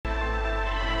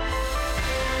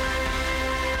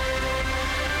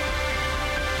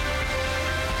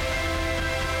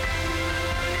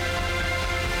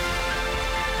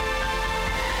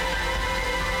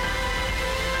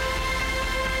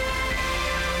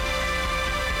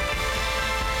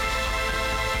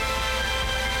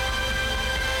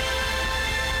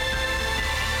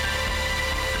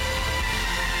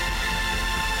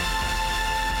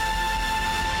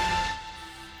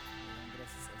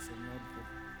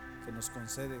nos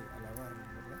concede alabarle,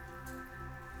 ¿verdad?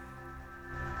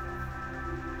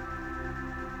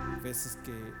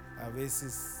 A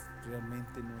veces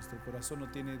realmente nuestro corazón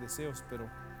no tiene deseos, pero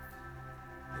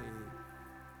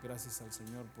gracias al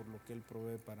Señor por lo que Él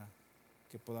provee para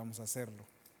que podamos hacerlo.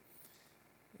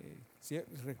 Sí,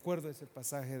 recuerdo ese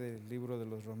pasaje del libro de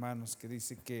los Romanos que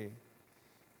dice que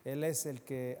Él es el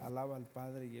que alaba al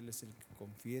Padre y Él es el que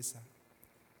confiesa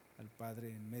al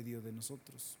Padre en medio de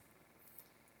nosotros.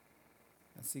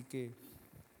 Así que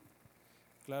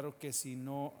claro que si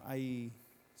no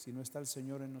está el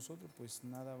Señor en nosotros, pues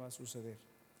nada va a suceder.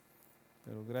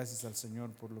 Pero gracias al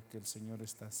Señor por lo que el Señor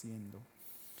está haciendo.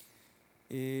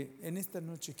 En esta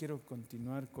noche quiero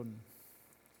continuar con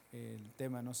el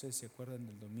tema, no sé si acuerdan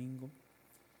del domingo,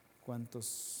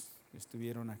 cuántos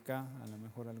estuvieron acá, a lo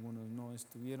mejor algunos no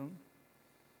estuvieron,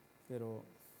 pero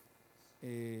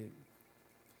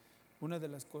una de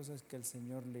las cosas que el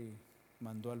Señor le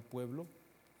mandó al pueblo,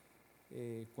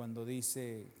 cuando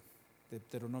dice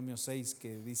Deuteronomio 6,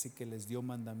 que dice que les dio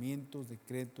mandamientos,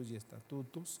 decretos y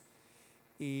estatutos,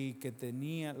 y que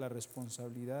tenía la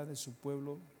responsabilidad de su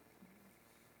pueblo,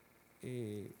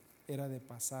 era de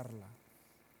pasarla,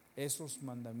 esos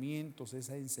mandamientos,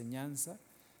 esa enseñanza,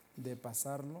 de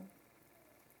pasarlo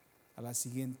a la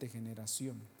siguiente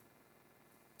generación.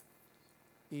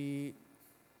 Y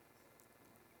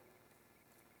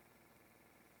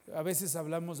a veces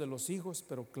hablamos de los hijos,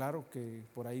 pero claro que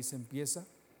por ahí se empieza,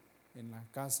 en la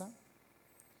casa,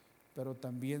 pero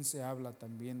también se habla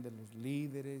también de los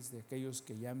líderes, de aquellos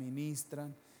que ya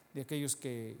ministran, de aquellos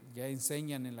que ya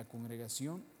enseñan en la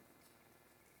congregación.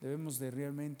 Debemos de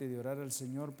realmente de orar al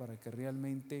Señor para que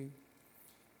realmente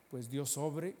pues Dios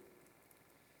obre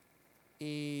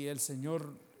y el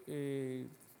Señor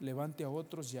levante a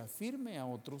otros y afirme a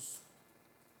otros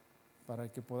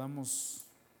para que podamos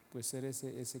pues ser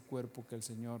ese cuerpo que el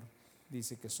Señor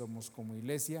dice que somos como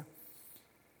iglesia,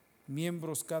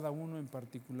 miembros cada uno en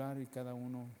particular y cada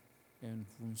uno en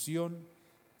función,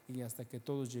 y hasta que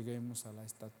todos lleguemos a la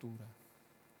estatura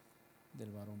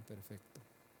del varón perfecto.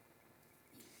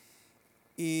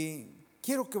 Y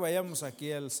quiero que vayamos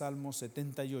aquí al Salmo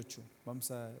 78.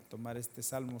 Vamos a tomar este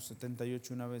Salmo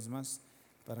 78 una vez más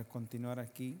para continuar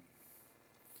aquí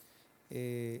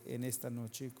en esta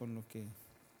noche con lo que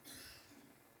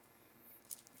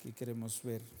queremos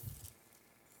ver.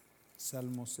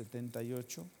 Salmo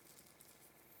 78.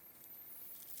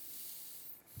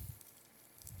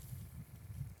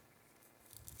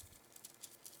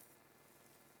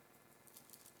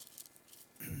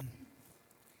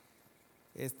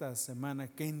 Esta semana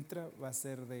que entra va a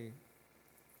ser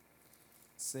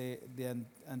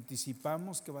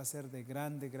anticipamos que va a ser de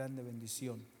grande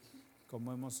bendición.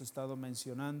 Como hemos estado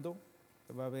mencionando,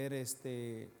 va a haber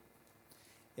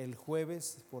el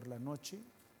jueves por la noche.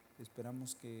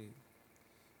 Esperamos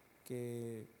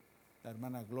que la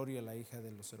hermana Gloria, la hija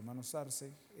de los hermanos Arce,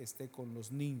 esté con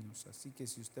los niños. Así que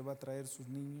si usted va a traer sus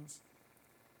niños,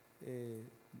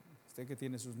 usted que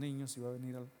tiene sus niños y va a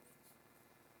venir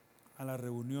a la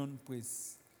reunión,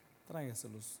 pues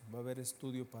tráigaselos. Va a haber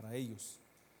estudio para ellos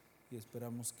y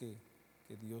esperamos que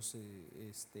Dios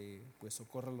pues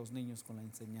socorra a los niños con la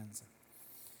enseñanza.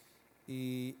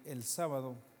 Y el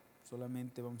sábado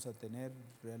solamente vamos a tener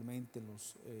realmente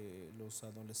los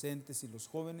adolescentes y los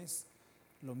jóvenes,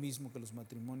 lo mismo que los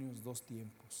matrimonios, 2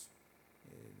 tiempos,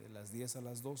 de las 10 a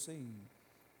las 12 y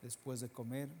después de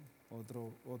comer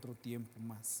otro tiempo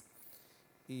más.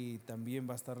 Y también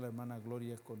va a estar la hermana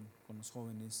Gloria con los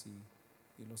jóvenes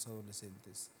y los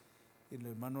adolescentes, y el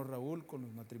hermano Raúl con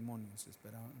los matrimonios.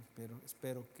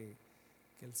 Espero que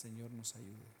el Señor nos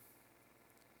ayude.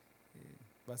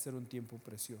 Va a ser un tiempo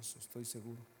precioso, estoy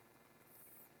seguro.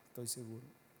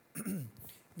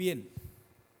 Bien,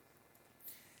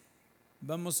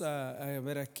 vamos a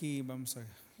ver aquí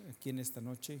en esta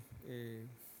noche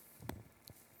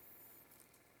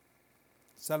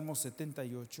Salmo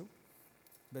 78,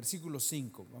 versículo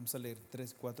 5. Vamos a leer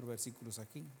 3-4 versículos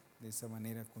aquí. De esa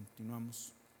manera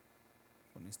continuamos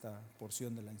con esta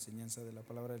porción de la enseñanza de la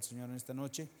palabra del Señor en esta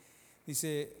noche.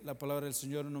 Dice la palabra del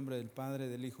Señor en nombre del Padre,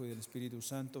 del Hijo y del Espíritu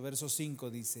Santo. Verso 5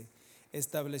 dice: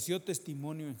 estableció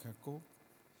testimonio en Jacob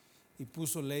y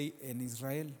puso ley en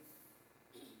Israel,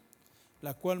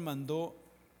 la cual mandó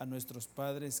a nuestros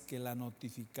padres que la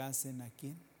notificasen. ¿A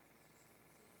quién?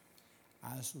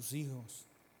 A sus hijos.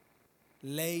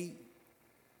 Ley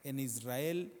en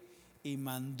Israel, y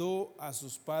mandó a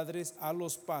sus padres, a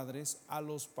los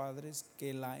padres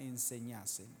que la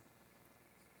enseñasen.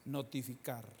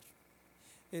 Notificar.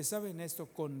 Saben esto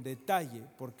con detalle,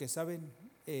 porque saben,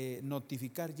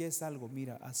 notificar ya es algo,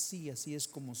 mira, así es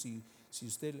como si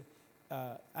usted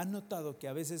han notado que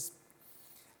a veces,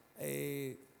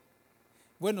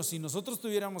 bueno, si nosotros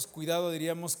tuviéramos cuidado,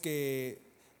 diríamos que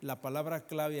la palabra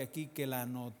clave aquí, que la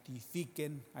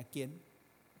notifiquen, ¿a quién?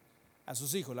 A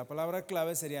sus hijos. La palabra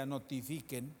clave sería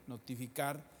notifiquen,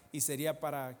 notificar, y sería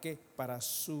para ¿qué? Para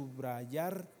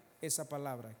subrayar esa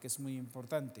palabra, que es muy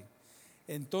importante.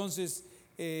 Entonces,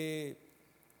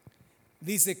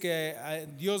 dice que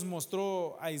Dios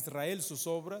mostró a Israel sus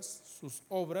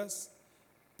obras,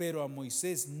 pero a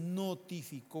Moisés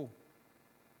notificó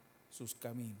sus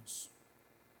caminos.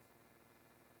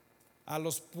 A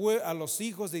los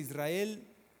hijos de Israel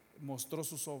mostró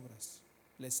sus obras,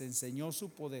 les enseñó su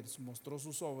poder, mostró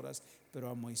sus obras, pero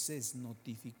a Moisés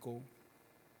notificó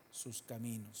sus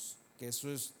caminos. Que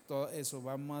eso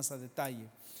va más a detalle.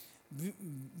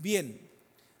 Bien,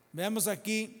 veamos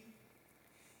aquí.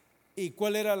 ¿Y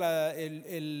cuál era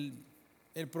el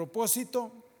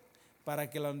propósito? Para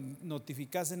que lo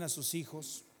notificasen a sus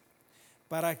hijos,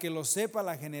 para que lo sepa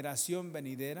la generación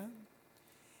venidera,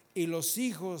 y los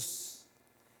hijos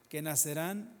que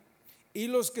nacerán y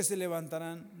los que se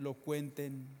levantarán lo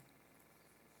cuenten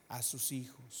a sus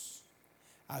hijos,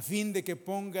 a fin de que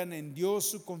pongan en Dios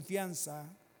su confianza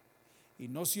y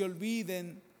no se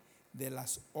olviden de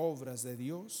las obras de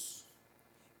Dios,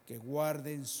 que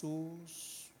guarden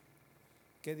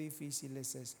qué difícil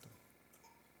es esto,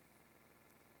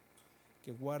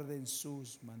 que guarden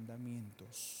sus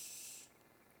mandamientos,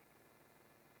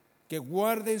 que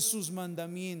guarden sus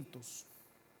mandamientos,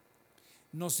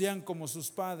 no sean como sus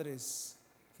padres,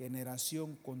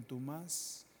 generación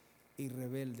contumaz y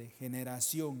rebelde,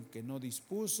 generación que no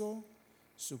dispuso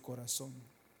su corazón,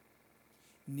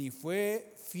 ni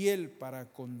fue fiel para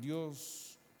con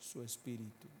Dios su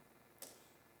espíritu.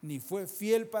 Ni fue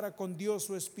fiel para con Dios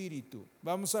su espíritu.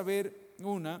 Vamos a ver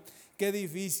qué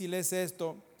difícil es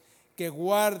esto, que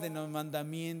guarden los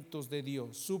mandamientos de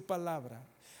Dios, su palabra.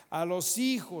 A los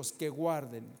hijos que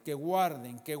guarden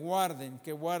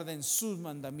sus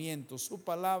mandamientos, su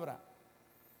palabra,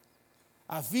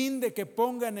 a fin de que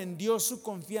pongan en Dios su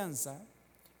confianza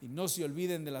y no se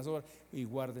olviden de las obras y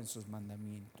guarden sus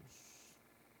mandamientos.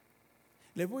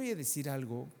 Les voy a decir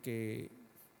algo que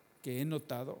he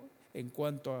notado en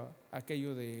cuanto a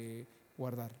aquello de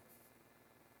guardar.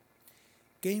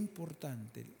 Qué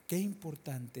importante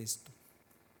esto.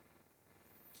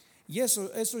 Y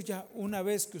eso ya una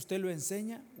vez que usted lo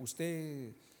enseña,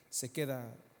 usted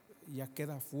ya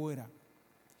queda fuera.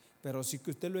 Pero si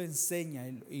que usted lo enseña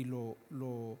y lo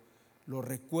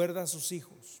recuerda a sus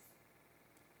hijos,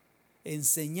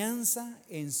 enseñanza,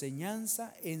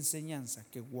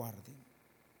 que guarden.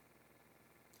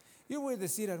 Yo voy a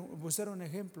usar un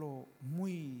ejemplo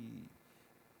muy,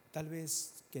 tal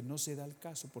vez que no se da el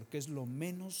caso, porque es lo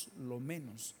menos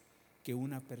que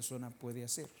una persona puede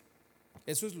hacer.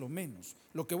 Eso es lo menos.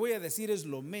 Lo que voy a decir es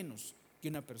lo menos que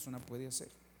una persona puede hacer.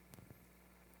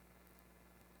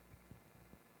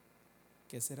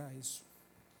 ¿Qué será eso?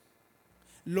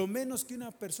 Lo menos que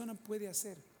una persona puede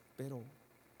hacer, pero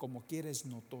como quiera es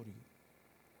notorio,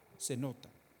 se nota.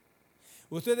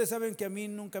 Ustedes saben que a mí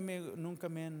nunca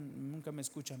me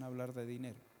escuchan hablar de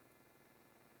dinero,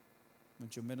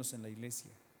 mucho menos en la iglesia,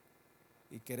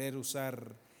 y querer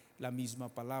usar la misma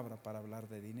palabra para hablar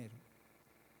de dinero.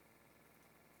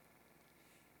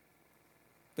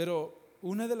 Pero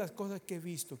una de las cosas que he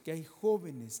visto, que hay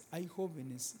jóvenes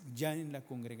ya en la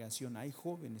congregación,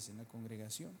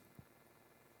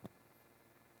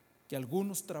 que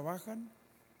algunos trabajan,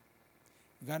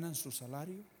 ganan su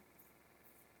salario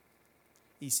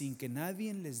y sin que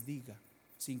nadie les diga,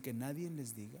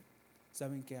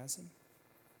 ¿saben qué hacen?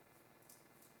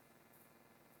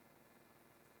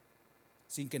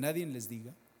 Sin que nadie les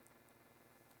diga,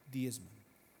 diezman.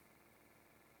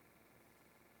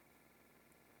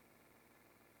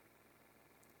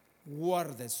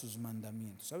 Guarde sus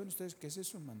mandamientos. ¿Saben ustedes que ese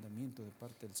es un mandamiento de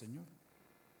parte del Señor?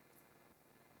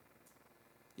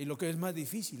 Y lo que es más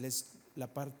difícil es la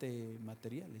parte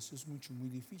material. Eso es muy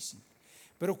difícil.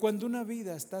 Pero cuando una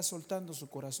vida está soltando su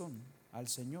corazón al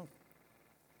Señor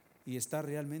y está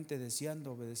realmente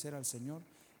deseando obedecer al Señor,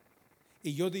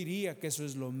 y yo diría que eso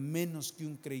es lo menos que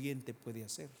un creyente puede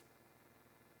hacer.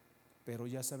 Pero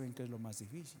ya saben que es lo más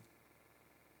difícil.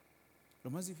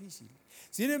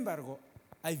 Sin embargo,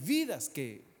 hay vidas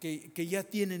que ya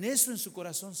tienen eso en su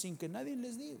corazón sin que nadie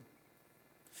les diga.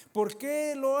 ¿Por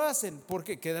qué lo hacen?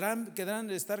 Porque quedarán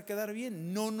quedar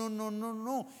bien.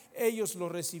 No. Ellos lo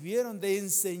recibieron de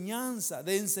enseñanza,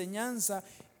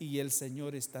 y el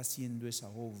Señor está haciendo esa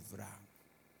obra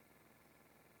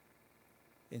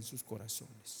en sus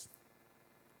corazones.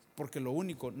 porque lo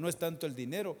único no es tanto el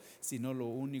dinero, sino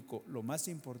lo más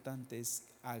importante es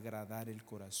agradar el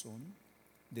corazón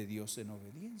de Dios en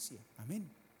obediencia. Amén.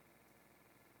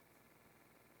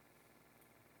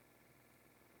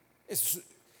 Eso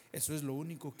es lo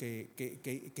único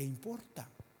que importa.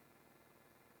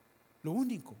 Lo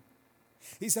único.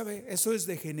 Y sabe, eso es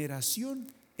de generación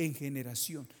en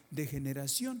generación, de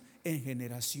generación en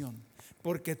generación.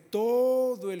 Porque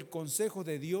todo el consejo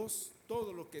de Dios,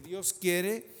 todo lo que Dios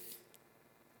quiere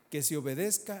que se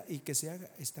obedezca y que se haga,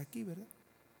 está aquí, ¿verdad?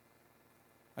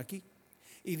 Aquí.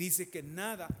 Y dice que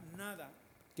nada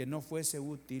que no fuese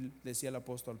útil, decía el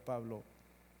apóstol Pablo,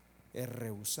 es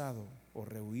rehusado o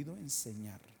rehuido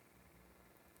enseñar.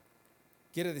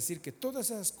 Quiere decir que todas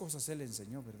esas cosas Él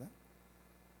enseñó, ¿verdad?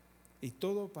 Y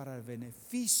todo para el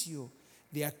beneficio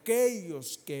de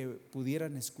aquellos que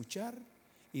pudieran escuchar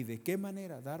y de qué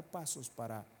manera dar pasos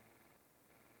para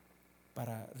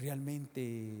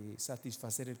realmente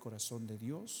satisfacer el corazón de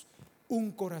Dios,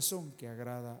 un corazón que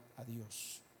agrada a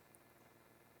Dios.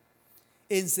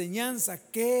 Enseñanza,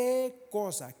 ¿qué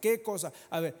cosa?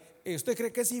 A ver, ¿usted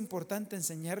cree que es importante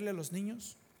enseñarle a los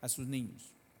niños? A sus niños.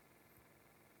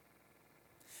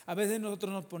 A veces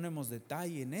nosotros no ponemos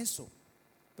detalle en eso,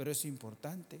 pero es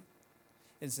importante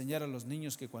enseñar a los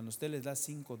niños que cuando usted les da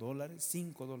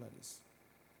 $5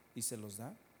 y se los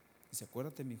da, dice,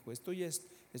 acuérdate, mi hijo, esto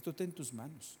está en tus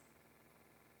manos.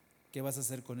 ¿Qué vas a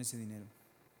hacer con ese dinero?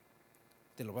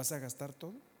 ¿Te lo vas a gastar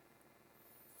todo?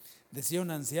 Decía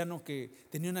un anciano que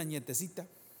tenía una nietecita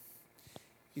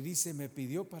y dice, me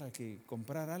pidió para que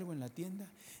comprara algo en la tienda,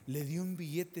 le dio un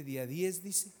billete de $10,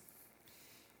 dice,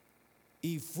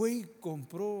 y fue y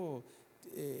compró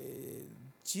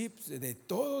chips, de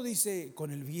todo, dice,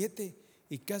 con el billete,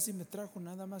 y casi me trajo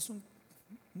nada más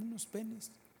unos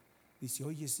penes. Dice,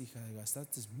 oye, hija,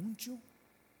 gastaste mucho.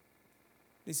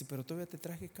 Dice, pero todavía te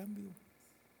traje cambio.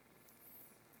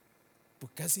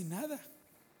 Pues casi nada.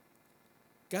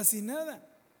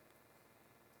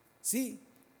 Sí,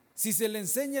 si se le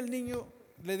enseña al niño,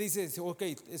 le dice, ok,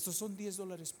 estos son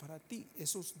 $10 para ti,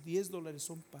 esos $10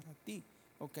 son para ti.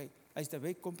 Ok, ahí está,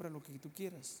 ve, compra lo que tú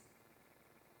quieras.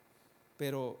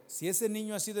 Pero si ese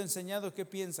niño ha sido enseñado, ¿qué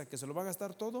piensa? ¿Que se lo va a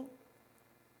gastar todo?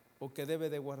 ¿O que debe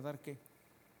de guardar qué?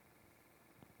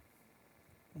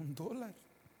 $1,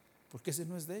 porque ese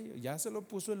no es de ellos, ya se lo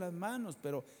puso en las manos,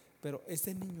 pero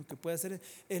este niño que puede hacer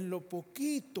en lo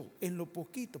poquito,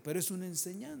 pero es una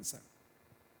enseñanza.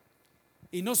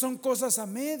 Y no son cosas a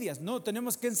medias, no,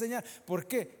 tenemos que enseñar. ¿Por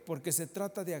qué? Porque se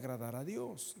trata de agradar a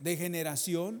Dios, de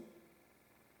generación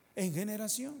en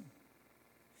generación.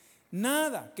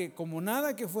 Nada que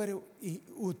fuere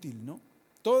útil, ¿no?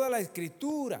 Toda la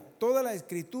escritura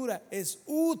es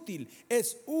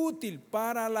útil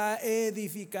para la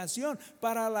edificación,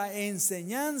 para la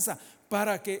enseñanza,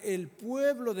 para que el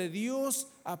pueblo de Dios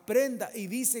aprenda. Y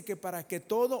dice que para que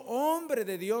todo hombre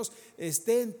de Dios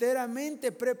esté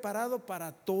enteramente preparado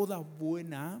para toda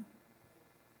buena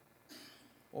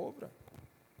obra.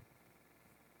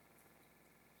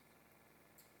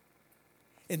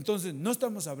 Entonces no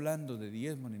estamos hablando de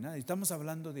diezmo ni nada, estamos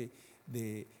hablando de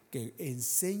que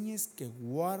enseñes, que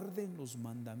guarden los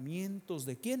mandamientos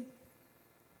 ¿de quién?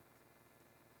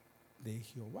 De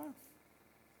Jehová,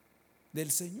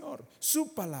 del Señor,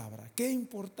 su palabra. Qué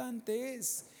importante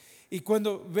es. Y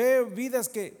cuando veo vidas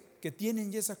que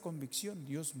tienen esa convicción,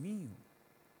 Dios mío,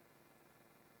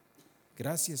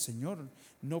 gracias, Señor,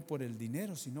 no por el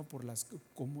dinero, sino por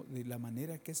de la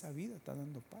manera que esa vida está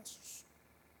dando pasos.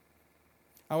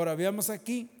 Ahora veamos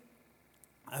aquí,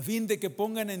 a fin de que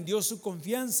pongan en Dios su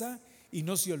confianza y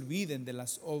no se olviden de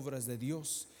las obras de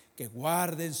Dios, que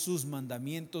guarden sus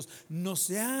mandamientos, no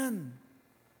sean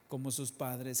como sus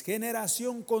padres,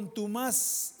 generación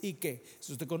contumaz. ¿Y qué?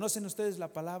 Si ustedes conocen la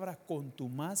palabra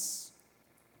contumaz,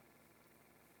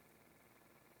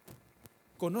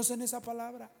 ¿conocen esa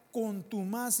palabra?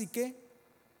 Contumaz, ¿y qué?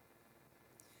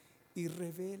 Y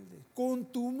rebelde,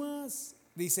 contumaz.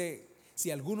 Dice,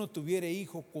 si alguno tuviera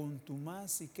hijo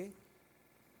contumaz, ¿y qué?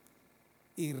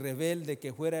 Y rebelde,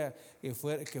 que fuera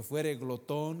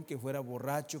glotón, que fuera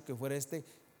borracho, que fuera si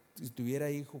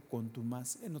tuviera hijo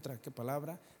contumaz. En otra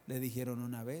palabra, le dijeron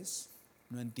una vez,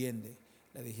 no entiende.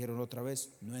 Le dijeron otra vez,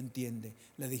 no entiende.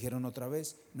 Le dijeron otra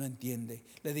vez, no entiende.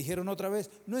 Le dijeron otra vez,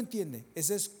 no entiende.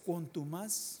 Ese es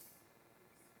contumaz,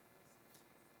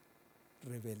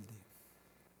 rebelde.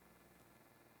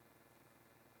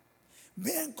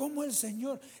 Vean cómo el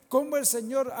Señor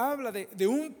habla de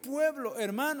un pueblo,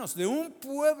 hermanos, de un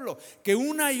pueblo que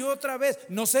una y otra vez,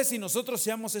 no sé si nosotros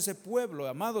seamos ese pueblo,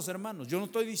 amados hermanos, yo no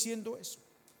estoy diciendo eso,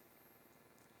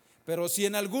 Pero si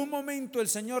en algún momento el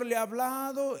Señor le ha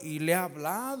hablado y le ha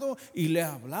hablado y le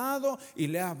ha hablado y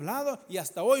le ha hablado y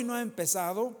hasta hoy no ha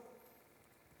empezado,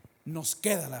 nos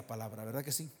queda la palabra, ¿verdad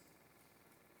que sí?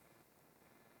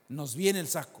 Nos viene el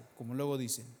saco, como luego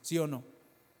dicen, ¿sí o no?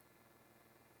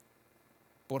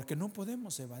 Porque no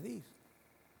podemos evadir.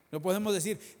 No podemos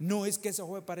decir, no, es que eso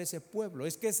fue para ese pueblo,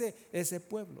 es que ese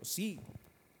pueblo, sí,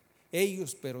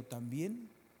 ellos, pero también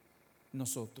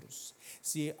nosotros.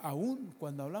 Si aún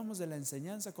cuando hablamos de la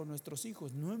enseñanza con nuestros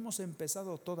hijos no hemos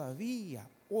empezado todavía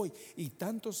hoy y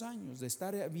tantos años de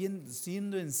estar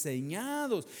siendo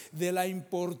enseñados de la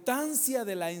importancia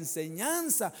de la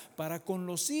enseñanza para con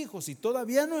los hijos y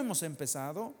todavía no hemos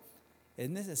empezado, es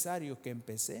necesario que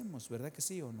empecemos, ¿verdad que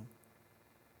sí o no?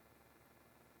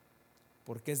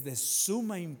 Porque es de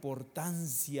suma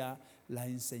importancia la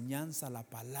enseñanza, la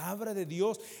palabra de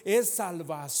Dios es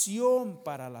salvación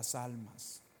para las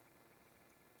almas.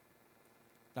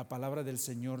 La palabra del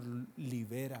Señor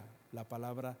libera, la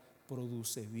palabra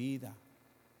produce vida,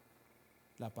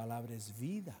 la palabra es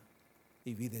vida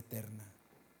y vida eterna.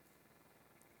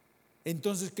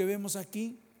 Entonces, ¿qué vemos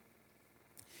aquí?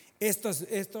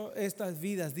 Estas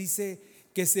vidas, dice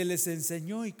que se les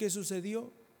enseñó. ¿Y qué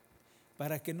sucedió?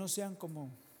 Para que no sean como...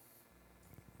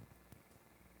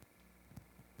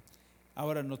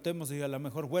 Ahora notemos, y a lo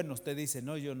mejor, bueno, usted dice,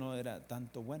 no, yo no era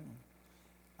tanto bueno.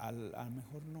 A lo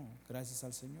mejor no, gracias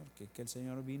al Señor, que el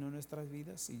Señor vino a nuestras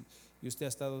vidas y usted ha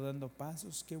estado dando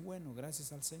pasos, qué bueno,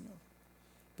 gracias al Señor.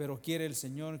 Pero quiere el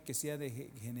Señor que sea de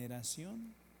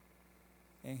generación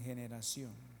en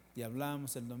generación. Y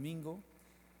hablábamos el domingo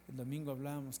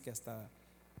hablábamos que hasta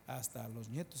a los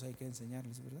nietos hay que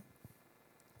enseñarles, ¿verdad?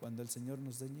 Cuando el Señor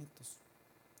nos dé nietos.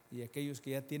 Y aquellos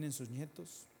que ya tienen sus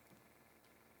nietos,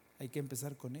 hay que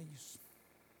empezar con ellos.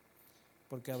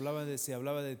 Porque se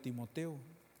hablaba de Timoteo.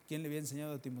 ¿Quién le había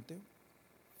enseñado a Timoteo?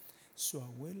 Su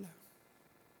abuela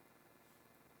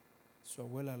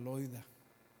Loida.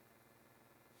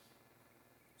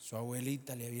 Su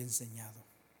abuelita le había enseñado.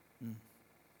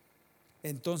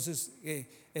 Entonces,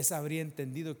 esa habría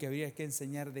entendido que habría que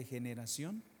enseñar de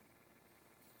generación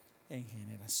en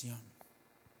generación.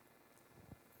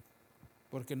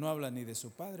 Porque no habla ni de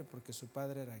su padre, porque su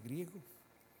padre era griego,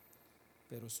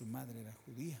 pero su madre era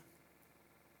judía.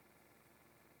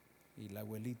 Y la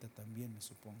abuelita también, me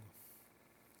supongo.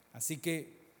 Así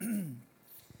que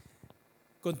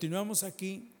continuamos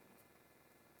aquí.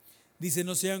 Dice,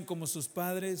 no sean como sus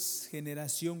padres,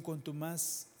 generación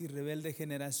contumaz y rebelde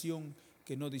generación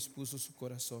que no dispuso su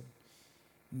corazón,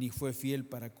 ni fue fiel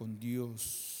para con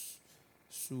Dios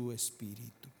su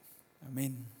espíritu.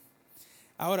 Amén.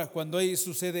 Ahora, cuando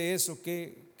sucede eso,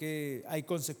 ¿qué hay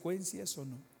consecuencias o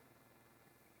no?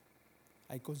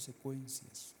 Hay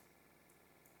consecuencias.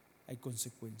 Hay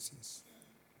consecuencias.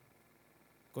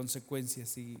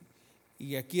 Consecuencias.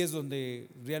 Y aquí es donde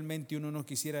realmente uno no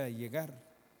quisiera llegar.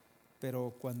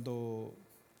 Pero cuando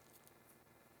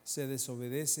se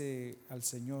desobedece al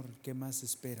Señor, ¿qué más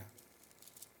espera?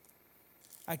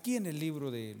 Aquí en el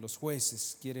libro de los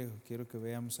jueces, quiero que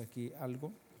veamos aquí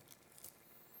algo.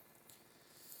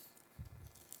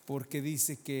 Porque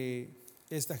dice que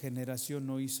esta generación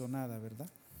no hizo nada, ¿verdad?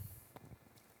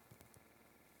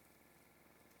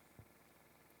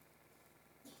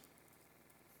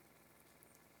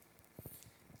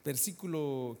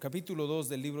 Capítulo 2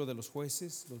 del libro de los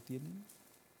jueces, ¿lo tienen?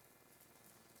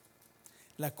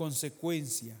 La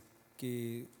consecuencia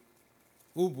que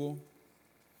hubo,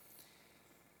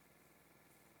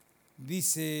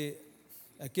 dice,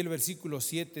 aquí el versículo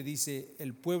 7 dice,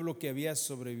 el pueblo que había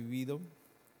sobrevivido,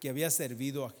 que había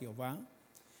servido a Jehová,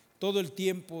 todo el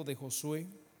tiempo de Josué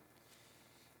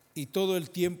y todo el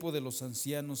tiempo de los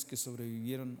ancianos que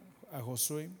sobrevivieron a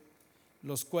Josué,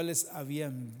 los cuales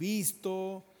habían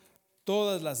visto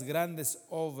todas las grandes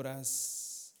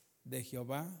obras de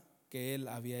Jehová que él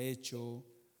había hecho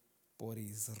por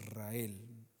Israel.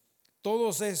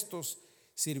 Todos estos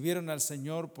sirvieron al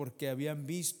Señor porque habían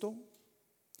visto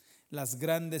las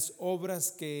grandes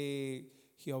obras que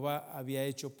Jehová había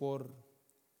hecho por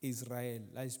Israel.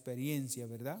 La experiencia,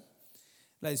 ¿verdad?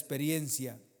 La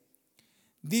experiencia.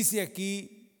 Dice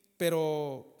aquí,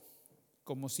 pero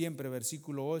como siempre,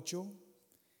 versículo 8,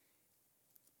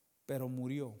 pero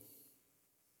murió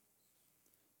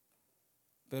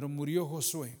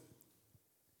Josué,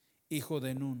 hijo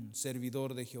de Nun,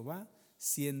 servidor de Jehová,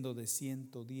 siendo de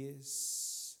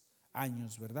 110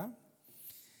 años, ¿verdad?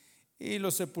 Y lo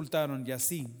sepultaron, y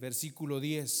así, versículo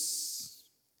 10.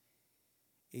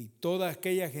 Y toda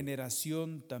aquella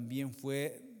generación también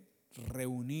fue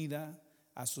reunida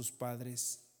a sus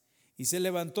padres. Y se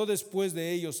levantó después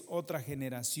de ellos otra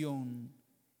generación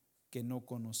que no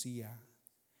conocía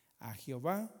a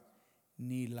Jehová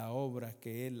ni la obra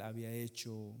que él había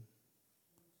hecho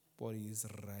por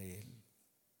Israel.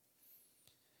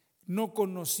 No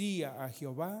conocía a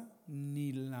Jehová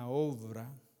ni la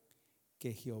obra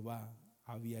que Jehová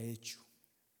había hecho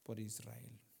por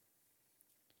Israel.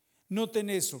 Noten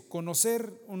eso,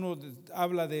 conocer, uno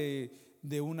habla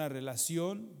de una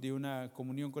relación, de una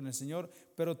comunión con el Señor,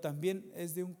 pero también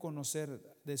es de un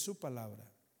conocer de su palabra.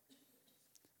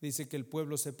 Dice que el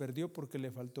pueblo se perdió porque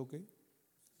le faltó ¿qué?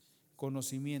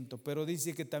 Conocimiento, pero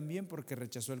dice que también porque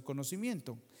rechazó el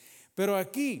conocimiento. Pero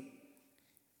aquí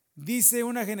dice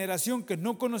una generación que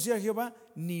no conocía a Jehová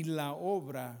ni la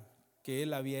obra que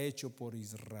él había hecho por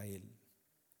Israel.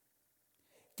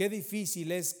 Qué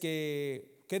difícil es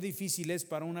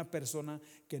para una persona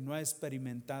que no ha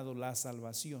experimentado la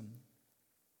salvación,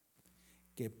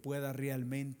 que pueda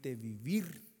realmente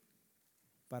vivir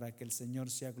para que el Señor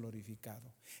sea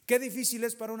glorificado. Qué difícil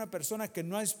es para una persona que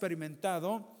no ha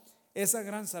experimentado esa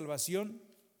gran salvación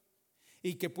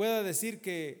y que pueda decir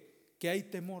que hay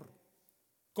temor.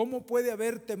 ¿Cómo puede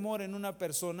haber temor en una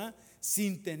persona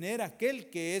sin tener aquel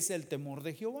que es el temor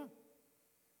de Jehová?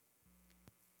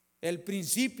 El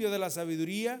principio de la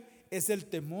sabiduría es el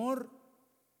temor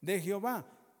de Jehová.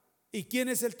 ¿Y quién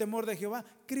es el temor de Jehová?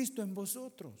 Cristo en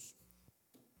vosotros.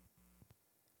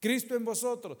 Cristo en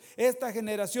vosotros. Esta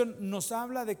generación nos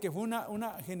habla de que fue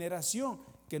una generación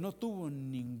que no tuvo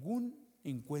ningún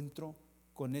encuentro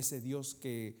con ese Dios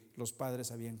que los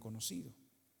padres habían conocido.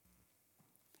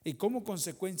 Y como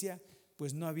consecuencia,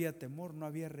 pues no había temor, no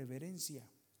había reverencia.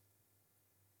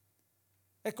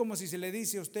 Es como si se le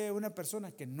dice a usted a una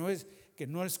persona que no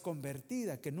es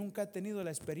convertida, que nunca ha tenido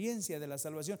la experiencia de la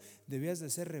salvación, debías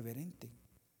de ser reverente.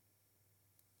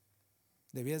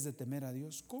 Debías de temer a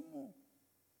Dios. ¿Cómo?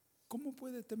 ¿Cómo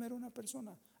puede temer una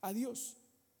persona a Dios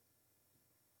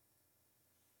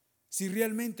si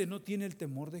realmente no tiene el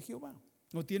temor de Jehová,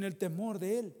 no tiene el temor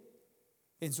de Él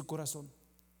en su corazón?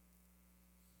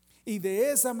 Y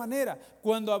de esa manera,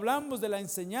 cuando hablamos de la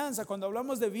enseñanza, cuando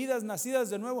hablamos de vidas nacidas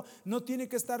de nuevo, no tiene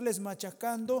que estarles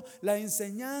machacando. La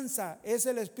enseñanza es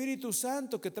el Espíritu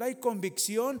Santo que trae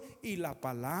convicción y la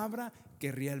palabra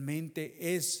que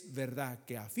realmente es verdad,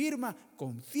 que afirma,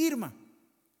 confirma.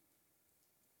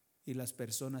 Y las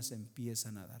personas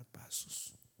empiezan a dar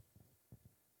pasos.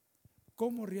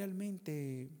 ¿Cómo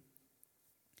realmente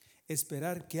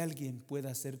esperar que alguien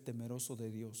pueda ser temeroso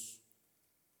de Dios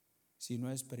si no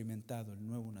ha experimentado el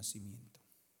nuevo nacimiento?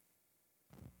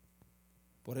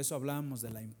 Por eso hablamos de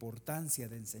la importancia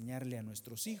de enseñarle a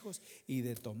nuestros hijos y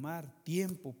de tomar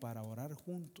tiempo para orar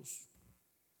juntos.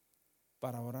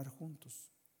 Para orar juntos.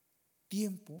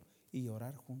 Tiempo y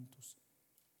orar juntos.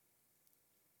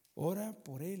 Orar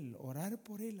por él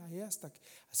ahí hasta que,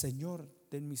 Señor,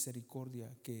 ten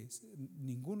misericordia, que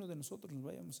ninguno de nosotros nos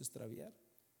vayamos a extraviar.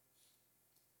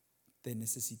 Te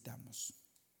necesitamos.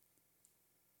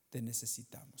 Te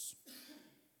necesitamos.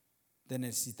 Te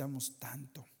necesitamos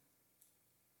tanto.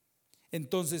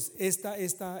 Entonces,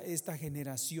 esta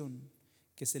generación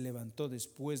que se levantó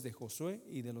después de Josué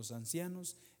y de los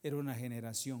ancianos era una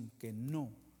generación que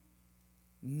no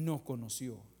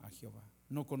conoció a Jehová.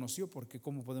 No conoció, porque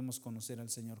 ¿cómo podemos conocer al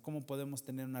Señor? ¿Cómo podemos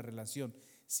tener una relación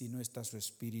si no está su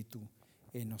Espíritu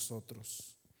en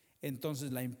nosotros?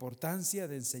 Entonces, la importancia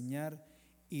de enseñar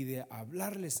y de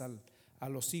hablarles a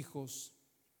los hijos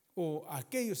o a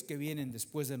aquellos que vienen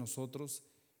después de nosotros,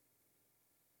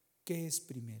 ¿qué es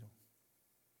primero?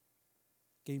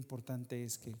 Qué importante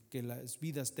es que las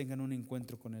vidas tengan un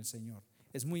encuentro con el Señor.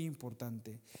 Es muy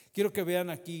importante. Quiero que vean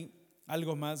aquí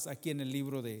algo más, aquí en el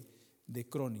libro de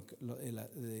Crónicas,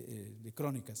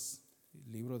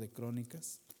 el libro de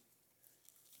Crónicas.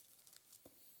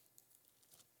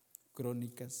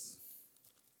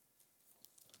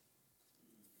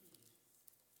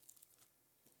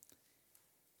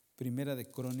 Primera de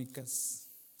Crónicas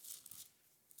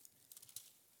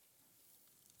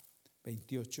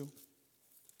 28.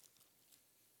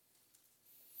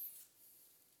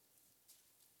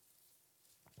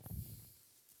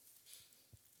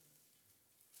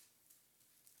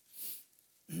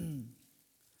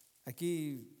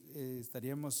 Aquí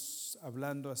estaríamos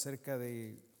hablando acerca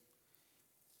de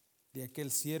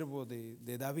aquel siervo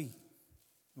de David,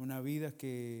 una vida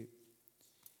que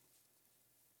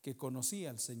conocía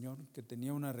al Señor, que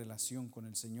tenía una relación con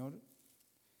el Señor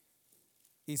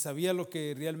y sabía lo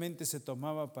que realmente se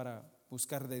tomaba para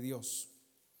buscar de Dios.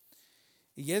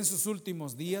 Y en sus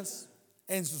últimos días,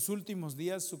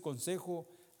 su consejo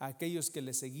a aquellos que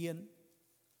le seguían,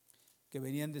 que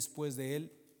venían después de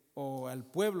él, o al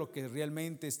pueblo que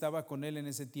realmente estaba con él en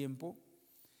ese tiempo,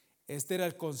 este era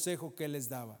el consejo que él les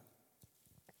daba.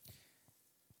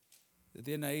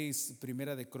 Tiene ahí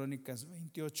Primera de Crónicas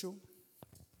 28,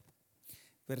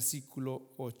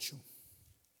 versículo 8.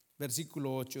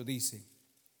 Versículo 8 dice: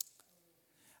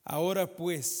 ahora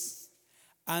pues,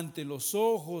 ante los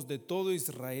ojos de todo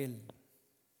Israel,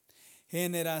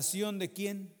 generación de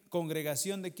quién,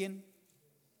 congregación de quién,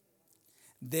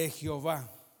 de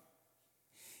Jehová,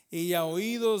 y a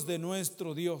oídos de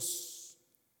nuestro Dios,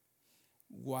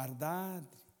 guardad,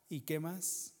 ¿y qué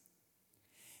más?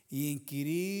 Y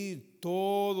inquirir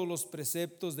todos los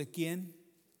preceptos de quién,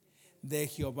 de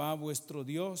Jehová vuestro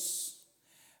Dios.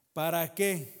 ¿Para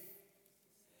qué?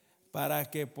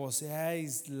 Para que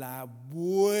poseáis la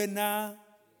buena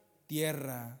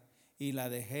tierra y la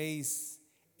dejéis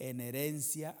en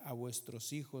herencia a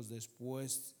vuestros hijos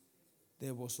después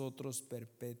de vosotros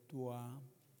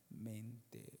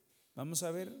perpetuamente. Vamos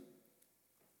a ver.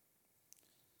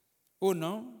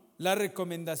 Uno, la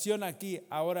recomendación aquí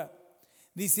ahora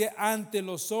dice: ante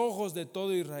los ojos de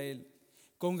todo Israel,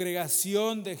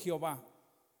 congregación de Jehová,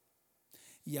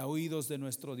 y a oídos de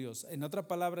nuestro Dios. En otra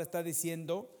palabra está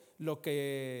diciendo: lo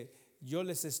que yo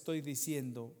les estoy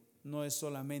diciendo no es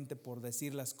solamente por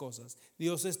decir las cosas.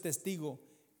 Dios es testigo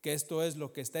que esto es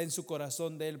lo que está en su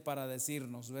corazón de Él para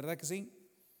decirnos, ¿verdad que sí?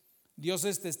 Dios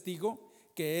es testigo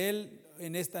que Él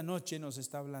en esta noche nos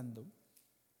está hablando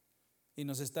y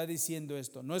nos está diciendo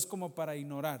esto. No es como para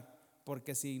ignorar,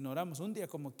 porque si ignoramos un día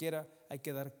como quiera hay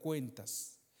que dar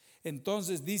cuentas.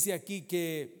 Entonces dice aquí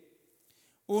que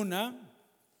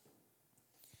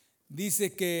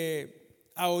dice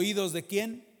que a oídos de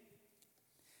quién,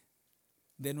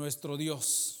 de nuestro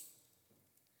Dios.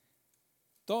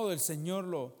 Todo el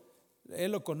Señor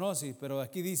Él lo conoce, pero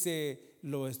aquí dice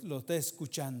lo está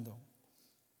escuchando.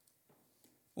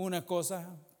 Una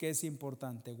cosa que es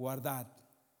importante: guardad,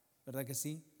 ¿verdad que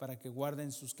sí? Para que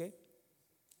guarden sus ¿qué?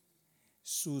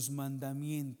 Sus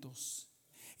mandamientos.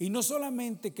 Y no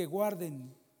solamente que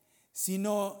guarden,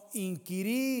 sino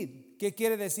inquirir. ¿Qué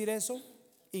quiere decir eso?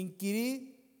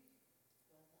 Inquirir.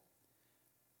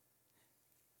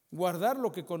 Guardar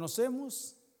lo que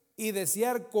conocemos y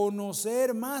desear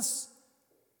conocer más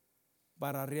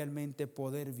para realmente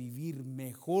poder vivir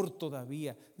mejor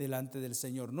todavía delante del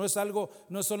Señor. No es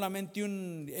solamente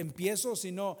un empiezo,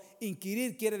 sino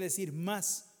inquirir quiere decir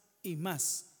más y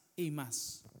más y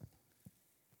más.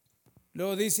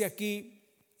 Luego dice aquí: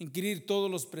 inquirir todos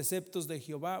los preceptos de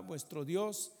Jehová vuestro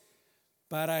Dios,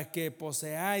 para que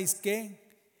poseáis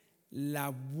 ¿qué? La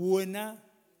buena.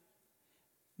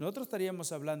 Nosotros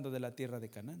estaríamos hablando de la tierra de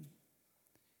Canaán,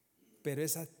 pero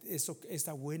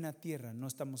esa buena tierra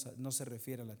no se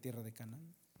refiere a la tierra de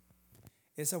Canaán.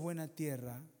 Esa buena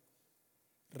tierra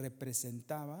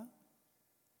representaba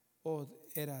o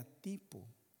era tipo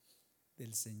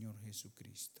del Señor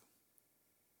Jesucristo.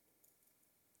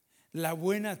 La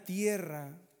buena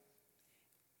tierra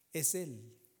es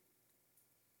Él.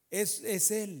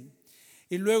 Es Él.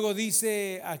 Y luego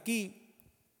dice aquí,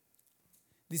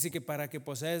 dice que para que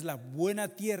poseáis la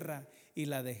buena tierra y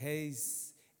la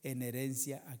dejéis en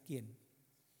herencia ¿a quién?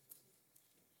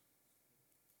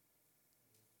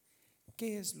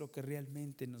 ¿Qué es lo que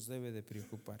realmente nos debe de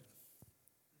preocupar?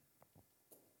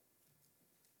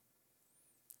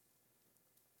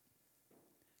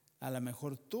 A lo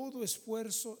mejor todo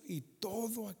esfuerzo y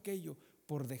todo aquello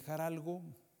por dejar algo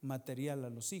material a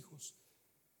los hijos.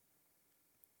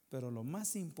 Pero lo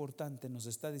más importante nos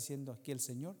está diciendo aquí el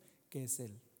Señor, que es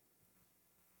Él.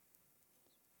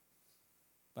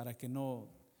 Para que no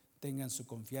tengan su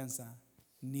confianza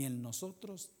ni en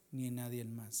nosotros ni en nadie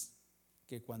más.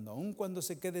 Que aun cuando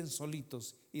se queden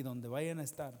solitos y donde vayan a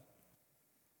estar,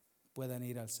 puedan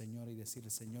ir al Señor y decirle: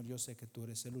 Señor, yo sé que tú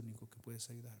eres el único que puedes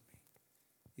ayudarme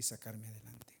y sacarme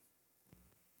adelante.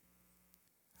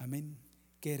 Amén.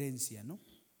 Qué herencia, ¿no?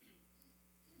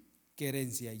 Qué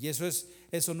herencia. Y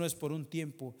eso no es por un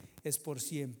tiempo, es por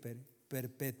siempre,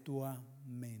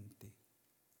 perpetuamente.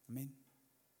 Amén.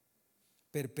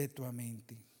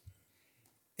 Perpetuamente.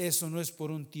 Eso no es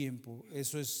por un tiempo,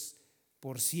 eso es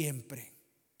por siempre,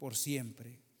 por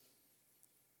siempre.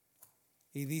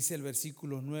 Y dice el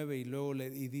versículo 9 y luego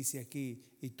y dice aquí: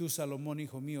 y tú, Salomón,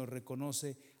 hijo mío,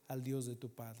 reconoce al Dios de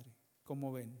tu padre.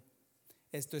 ¿Cómo ven?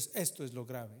 Esto es lo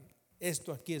grave.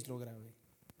 Esto aquí es lo grave.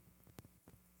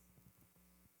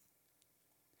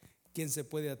 ¿Quién se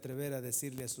puede atrever a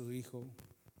decirle a su hijo?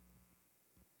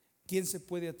 ¿Quién se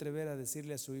puede atrever a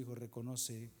decirle a su hijo: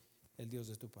 reconoce el Dios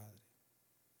de tu padre?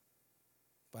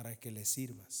 Para que le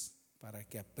sirvas, para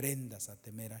que aprendas a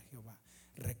temer a Jehová.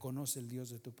 Reconoce el Dios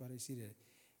de tu padre. Decir,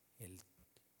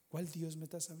 ¿cuál Dios me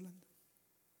estás hablando?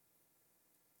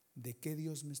 ¿De qué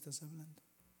Dios me estás hablando?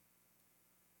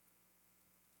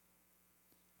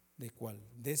 ¿De cuál?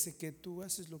 ¿De ese que tú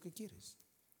haces lo que quieres?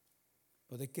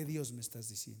 ¿O de qué Dios me estás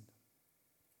diciendo?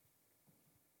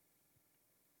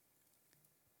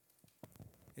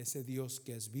 Ese Dios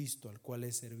que has visto, al cual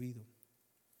he servido.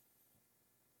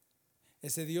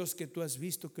 Ese Dios que tú has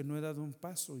visto, que no he dado un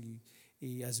paso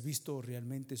y has visto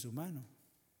realmente su mano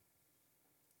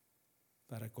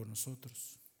para con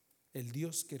nosotros. El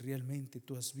Dios que realmente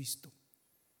tú has visto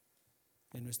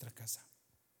en nuestra casa.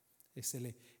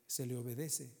 Se le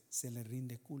obedece, se le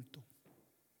rinde culto.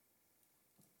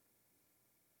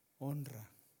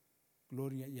 Honra,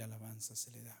 gloria y alabanza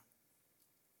se le da.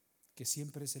 Que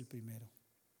siempre es el primero.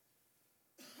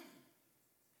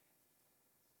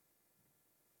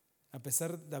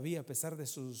 David, a pesar de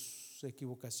sus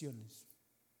equivocaciones,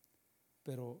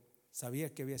 pero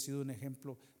sabía que había sido un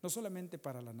ejemplo no solamente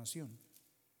para la nación.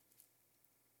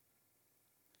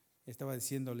 Estaba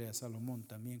diciéndole a Salomón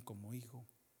también como hijo: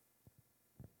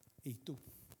 y tú,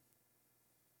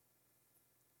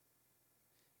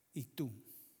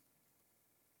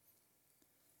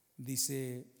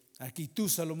 dice aquí, tú,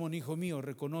 Salomón, hijo mío,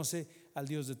 reconoce al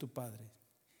Dios de tu padre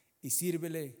y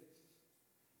sírvele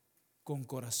con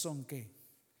corazón que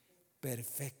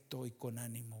perfecto y con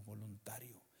ánimo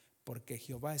voluntario, porque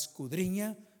Jehová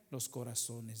escudriña los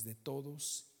corazones de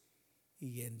todos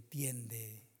y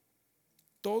entiende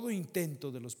todo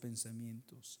intento de los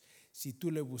pensamientos. Si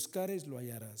tú le buscares, lo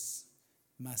hallarás,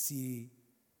 mas si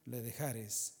le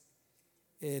dejares,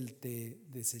 él te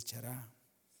desechará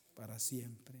para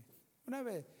siempre. Una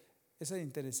vez, es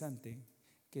interesante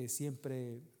que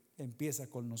siempre empieza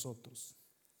con nosotros.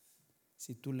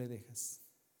 Si tú le dejas,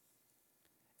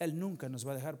 Él nunca nos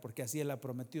va a dejar, porque así Él ha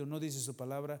prometido. No dice su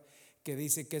palabra que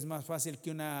dice que es más fácil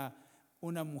que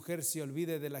una mujer se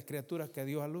olvide de la criatura que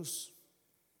dio a luz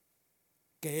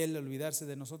que Él olvidarse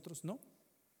de nosotros. No.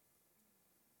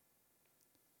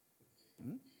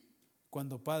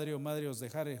 Cuando padre o madre os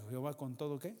dejare Jehová con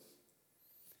todo, ¿qué?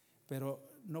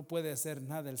 Pero no puede hacer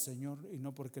nada el Señor, y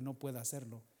no porque no pueda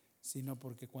hacerlo, sino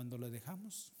porque cuando le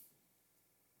dejamos,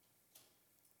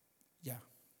 ya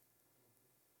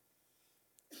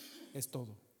es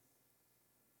todo.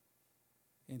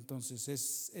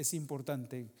 Entonces es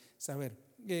importante saber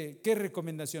qué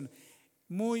recomendación.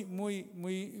 Muy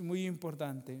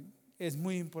importante. Es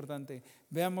muy importante.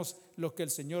 Veamos lo que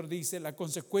el Señor dice, la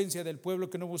consecuencia del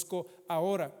pueblo que no buscó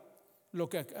ahora,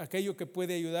 aquello que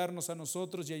puede ayudarnos a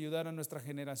nosotros y ayudar a nuestra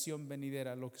generación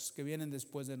venidera, los que vienen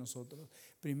después de nosotros.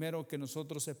 Primero, que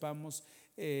nosotros sepamos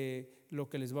lo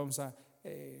que les vamos a,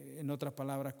 en otra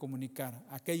palabra, comunicar,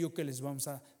 aquello que les vamos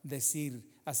a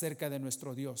decir acerca de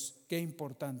nuestro Dios. Qué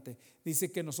importante.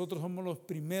 Dice que nosotros somos los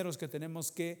primeros que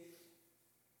tenemos que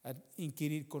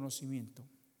adquirir conocimiento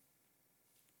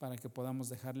para que podamos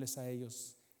dejarles a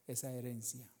ellos esa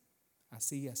herencia.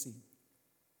 Así.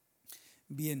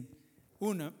 Bien,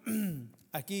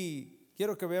 aquí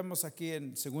quiero que veamos aquí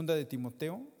en Segunda de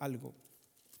Timoteo algo.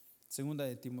 Segunda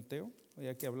de Timoteo,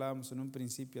 ya que hablábamos en un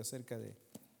principio acerca de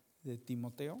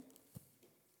Timoteo.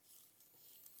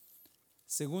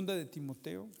 Segunda de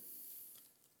Timoteo,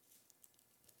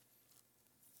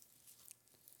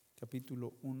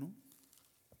 capítulo 1.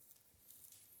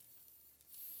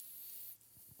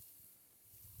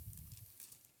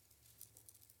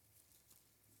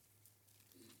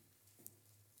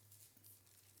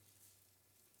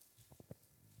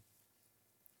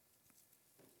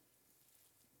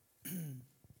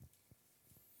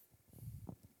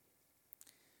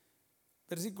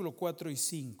 Versículo 4 y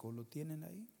 5, ¿lo tienen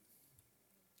ahí?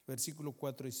 Versículo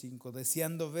 4 y 5,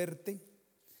 deseando verte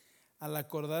al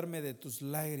acordarme de tus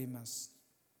lágrimas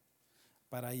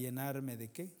para llenarme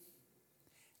 ¿de qué?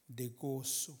 De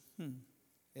gozo.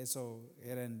 Eso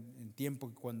era en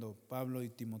tiempo cuando Pablo y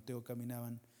Timoteo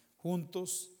caminaban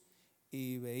juntos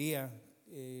y veía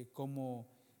cómo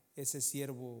ese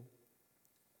siervo,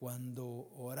 cuando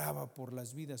oraba por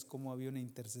las vidas, cómo había una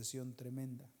intercesión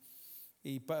tremenda.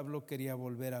 Y Pablo quería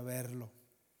volver a verlo.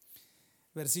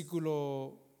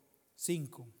 Versículo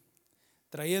 5,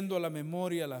 trayendo a la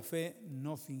memoria la fe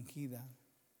no fingida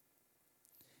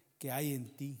que hay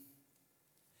en ti,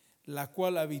 la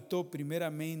cual habitó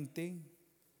primeramente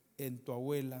en tu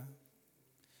abuela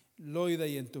Loida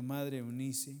y en tu madre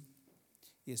Eunice,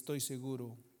 y estoy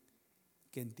seguro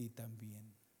que en ti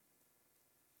también.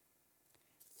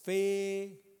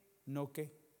 Fe no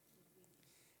qué,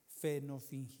 fe no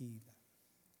fingida.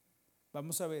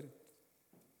 Vamos a ver,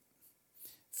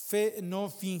 fe no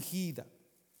fingida.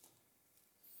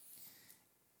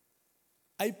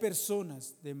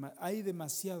 Hay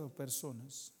demasiadas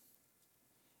personas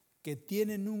que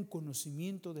tienen un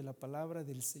conocimiento de la palabra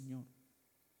del Señor,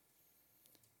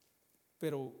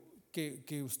 pero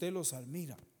que usted los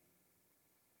admira.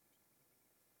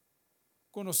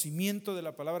 Conocimiento de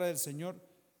la palabra del Señor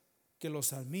que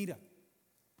los admira.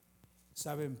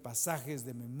 Saben pasajes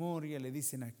de memoria, le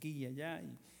dicen aquí y allá.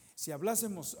 Y si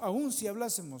hablásemos,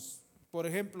 por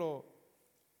ejemplo,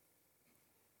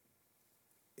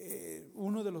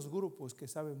 uno de los grupos que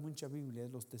sabe mucha Biblia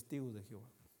es los Testigos de Jehová,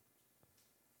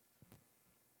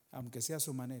 aunque sea a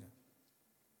su manera.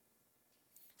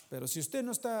 Pero si usted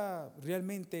no está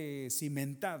realmente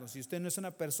cimentado, si usted no es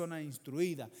una persona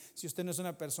instruida, si usted no es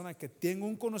una persona que tenga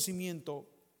un conocimiento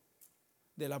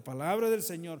de la palabra del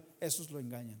Señor, esos lo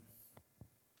engañan.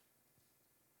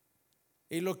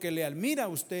 Y lo que le admira a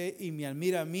usted y me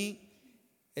admira a mí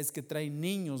es que traen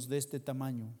niños de este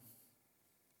tamaño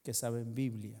que saben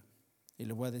Biblia. Y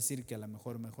le voy a decir que a lo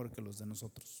mejor que los de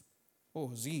nosotros.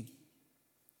 Oh, sí.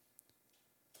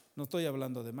 No estoy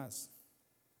hablando de más.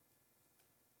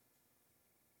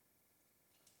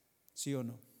 ¿Sí o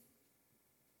no?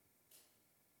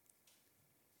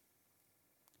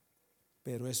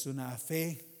 Pero es una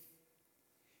fe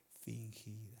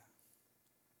fingida.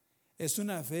 Es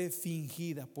una fe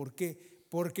fingida. ¿Por qué?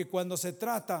 Porque cuando se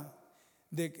trata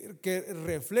de que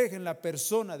reflejen la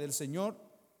persona del Señor,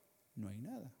 no hay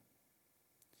nada.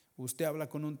 Usted habla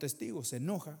con un testigo, se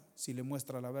enoja si le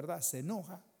muestra la verdad, se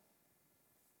enoja.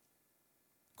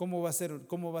 ¿Cómo va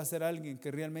a ser alguien que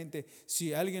realmente,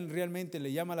 si alguien realmente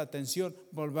le llama la atención,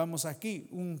 volvamos aquí,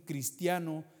 un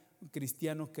cristiano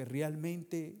que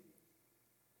realmente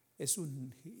es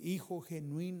un hijo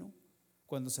genuino,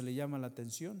 cuando se le llama la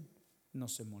atención, no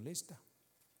se molesta.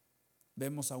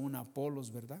 Vemos a un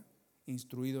Apolos, ¿verdad?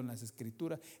 Instruido en las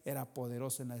Escrituras, era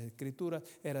poderoso en las Escrituras,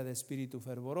 era de espíritu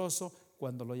fervoroso.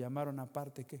 Cuando lo llamaron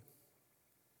aparte, ¿qué?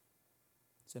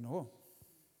 Se enojó.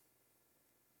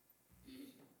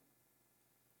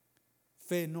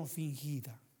 Fe no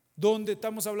fingida. ¿Dónde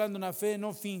estamos hablando? Una fe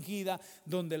no fingida,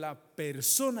 donde la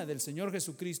persona del Señor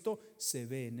Jesucristo se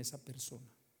ve en esa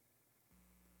persona.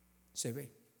 Se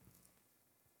ve.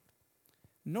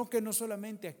 No que no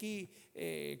solamente aquí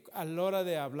a la hora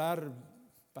de hablar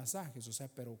pasajes, o sea,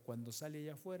 pero cuando sale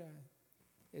allá afuera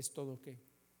es todo ¿qué?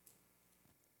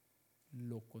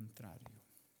 Lo contrario.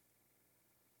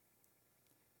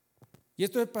 Y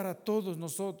esto es para todos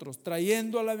nosotros,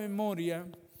 trayendo a la memoria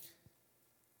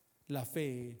la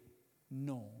fe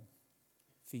no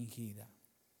fingida.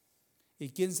 ¿Y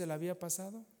quién se la había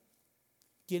pasado?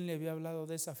 ¿Quién le había hablado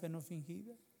de esa fe no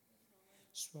fingida?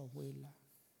 Su abuela.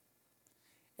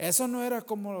 Eso no era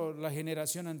como la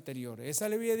generación anterior. Esa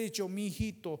le había dicho: mi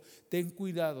hijito, ten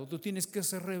cuidado, tú tienes que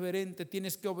ser reverente,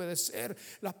 tienes que obedecer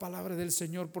la palabra del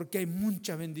Señor, porque hay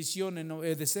mucha bendición en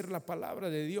obedecer la palabra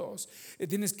de Dios.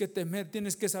 Tienes que temer,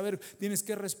 tienes que saber, tienes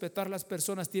que respetar las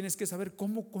personas, tienes que saber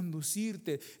cómo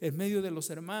conducirte en medio de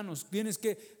los hermanos, tienes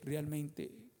que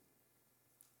realmente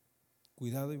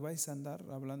cuidado y vais a andar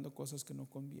hablando cosas que no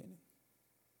convienen,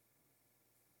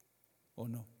 ¿o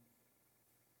no?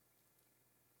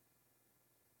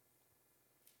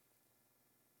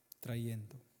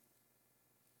 Trayendo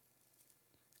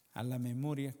a la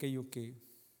memoria aquello que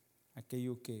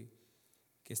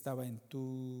estaba en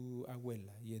tu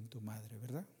abuela y en tu madre,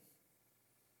 ¿verdad?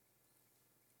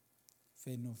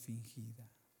 Fe no fingida.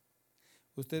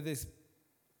 ¿Ustedes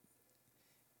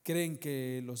creen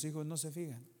que los hijos no se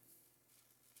fijan?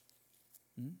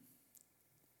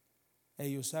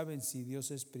 Ellos saben si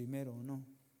Dios es primero o no.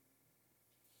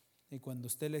 Y cuando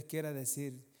usted les quiera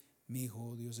decir: mi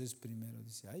hijo, Dios es primero,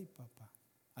 dice: ay papá,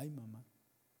 ay mamá.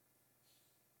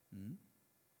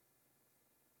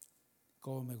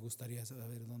 ¿Cómo me gustaría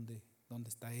saber dónde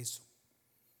está eso?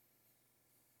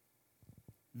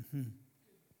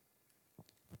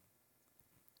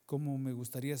 ¿Cómo me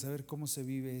gustaría saber cómo se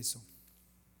vive eso?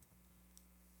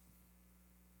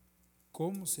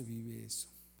 ¿Cómo se vive eso?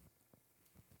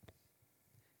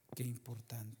 Qué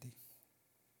importante,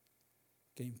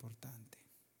 qué importante.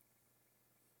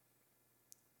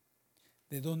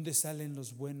 ¿De dónde salen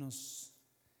los buenos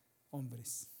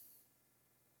hombres?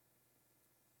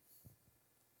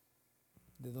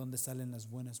 ¿De dónde salen las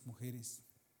buenas mujeres?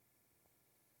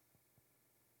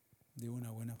 De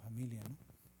una buena familia, ¿no?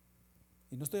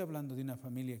 Y no estoy hablando de una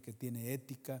familia que tiene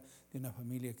ética, de una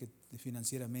familia que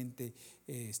financieramente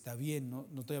está bien, ¿no?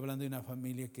 No estoy hablando de una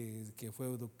familia que fue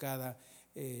educada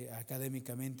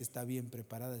académicamente, está bien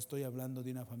preparada. Estoy hablando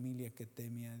de una familia que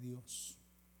teme a Dios.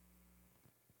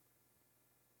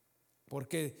 ¿Por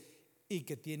qué? Y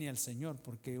que tiene al Señor,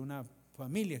 porque una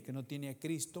familia que no tiene a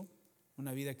Cristo,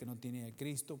 una vida que no tiene a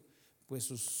Cristo, pues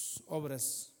sus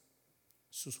obras,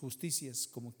 sus justicias,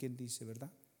 como quien dice,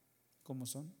 ¿verdad? ¿Cómo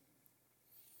son?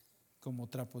 como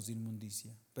trapos de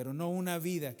inmundicia, pero no una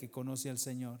vida que conoce al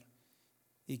Señor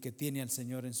y que tiene al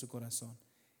Señor en su corazón.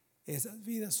 Esas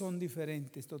vidas son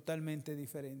diferentes, totalmente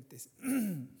diferentes.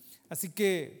 Así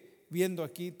que viendo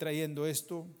aquí, trayendo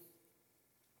esto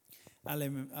a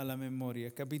la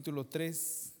memoria, capítulo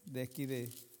 3 de aquí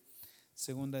de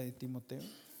segunda de Timoteo,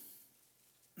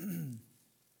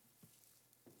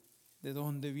 de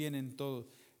dónde vienen todos,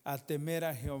 a temer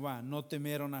a Jehová. No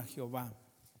temieron a Jehová,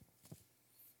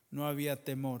 no había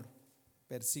temor.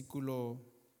 Versículo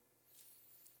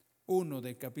 1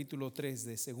 del capítulo 3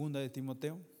 de segunda de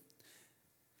Timoteo.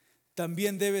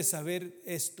 También debes saber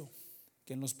esto,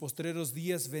 que en los postreros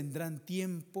días vendrán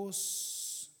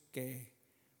tiempos que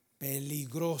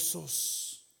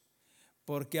peligrosos,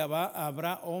 porque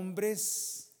habrá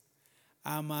hombres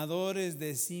amadores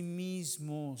de sí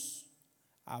mismos,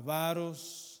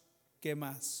 avaros, ¿qué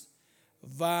más?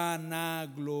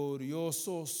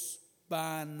 Vanagloriosos,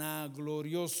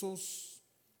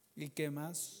 ¿y qué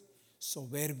más?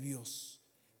 Soberbios,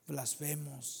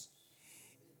 blasfemos.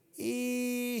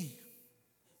 Y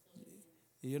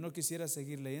yo no quisiera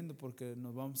seguir leyendo porque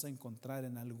nos vamos a encontrar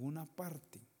en alguna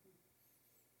parte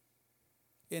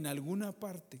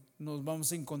nos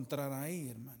vamos a encontrar ahí,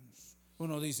 hermanos.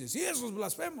 Uno dice, sí, esos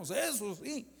blasfemos, esos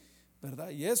sí, ¿verdad?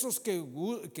 Y esos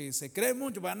que se creen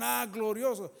mucho,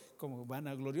 vanagloriosos, como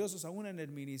vanagloriosos aún en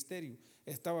el ministerio.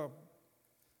 Estaba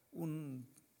un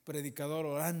predicador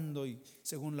orando y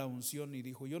según la unción y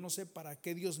dijo, yo no sé para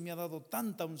qué Dios me ha dado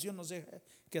tanta unción, no sé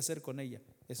qué hacer con ella.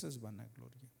 Eso es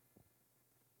vanagloria.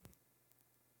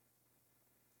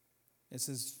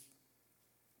 Esa es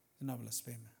una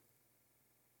blasfema.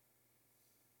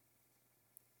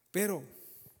 Pero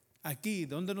aquí,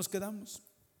 ¿dónde nos quedamos?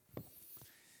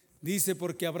 Dice,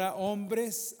 porque habrá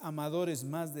hombres amadores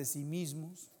más de sí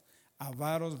mismos,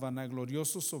 avaros,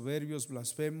 vanagloriosos, soberbios,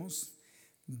 blasfemos,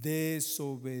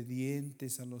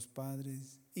 desobedientes a los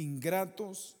padres,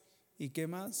 ingratos y ¿qué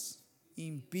más?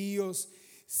 Impíos,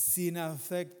 sin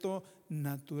afecto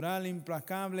natural,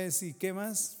 implacables y ¿qué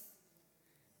más?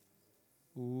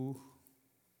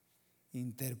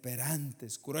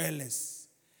 Interperantes, crueles,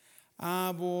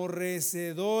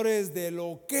 aborrecedores de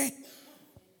lo que,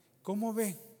 ¿cómo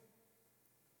ve?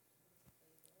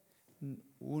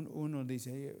 Uno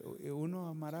dice, uno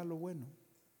amará lo bueno.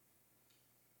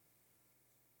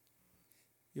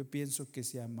 Yo pienso que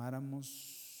si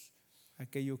amáramos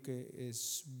aquello que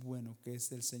es bueno, que es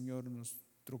del Señor,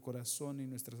 nuestro corazón y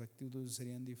nuestras actitudes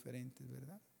serían diferentes,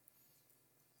 ¿verdad?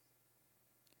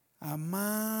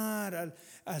 Amar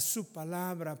a su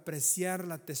palabra,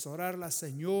 apreciarla, atesorarla.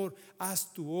 Señor,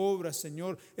 haz tu obra,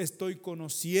 Señor. Estoy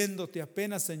conociéndote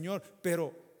apenas, Señor,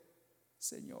 pero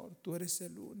Señor, tú eres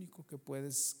el único que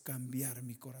puedes cambiar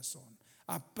mi corazón.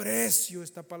 Aprecio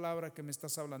esta palabra que me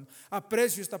estás hablando.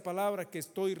 Aprecio esta palabra que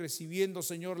estoy recibiendo,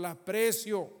 Señor. La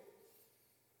aprecio.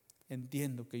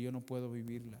 Entiendo que yo no puedo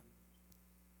vivirla,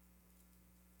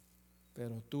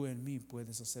 pero tú en mí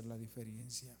puedes hacer la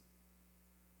diferencia.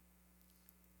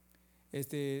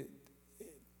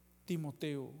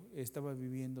 Timoteo estaba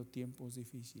viviendo tiempos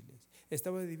difíciles,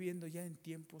 estaba viviendo ya en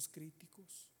tiempos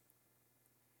críticos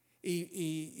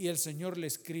y el Señor le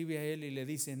escribe a él y le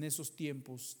dice, en esos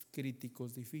tiempos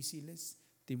críticos difíciles,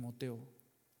 Timoteo,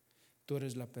 tú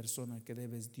eres la persona que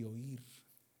debes de oír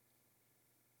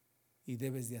y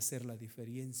debes de hacer la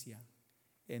diferencia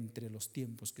entre los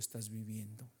tiempos que estás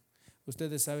viviendo.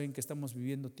 Ustedes saben que estamos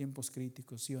viviendo tiempos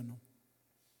críticos, ¿sí o no?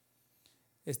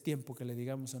 Es tiempo que le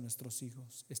digamos a nuestros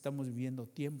hijos, estamos viviendo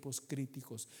tiempos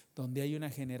críticos donde hay una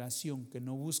generación que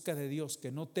no busca de Dios,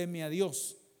 que no teme a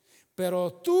Dios.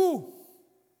 Pero tú,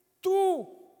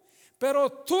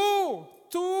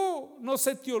 no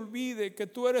se te olvide que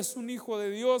tú eres un hijo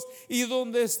de Dios y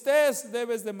donde estés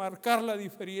debes de marcar la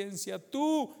diferencia.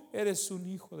 Tú eres un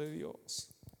hijo de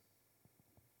Dios.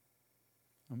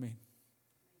 Amén.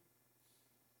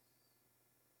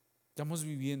 Estamos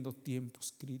viviendo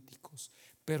tiempos críticos,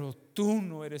 pero tú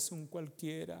no eres un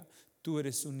cualquiera, tú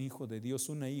eres un hijo de Dios,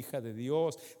 una hija de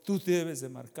Dios. Tú debes de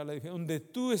marcar la diferencia donde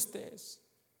tú estés,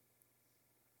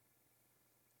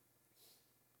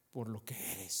 por lo que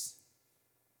eres,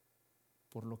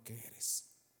 por lo que eres.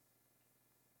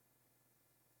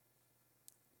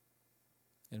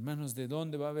 Hermanos, ¿de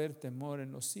dónde va a haber temor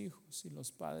en los hijos? Si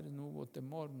los padres no hubo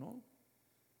temor, ¿no?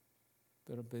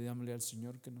 Pero pidámosle al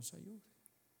Señor que nos ayude.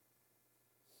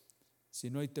 Si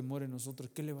no hay temor en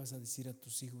nosotros, ¿qué le vas a decir a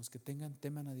tus hijos? Que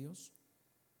teman a Dios.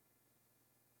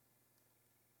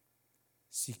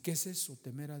 Si, ¿qué es eso?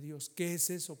 Temer a Dios. ¿Qué es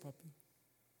eso, papi?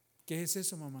 ¿Qué es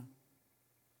eso, mamá?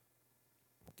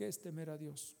 ¿Qué es temer a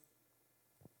Dios?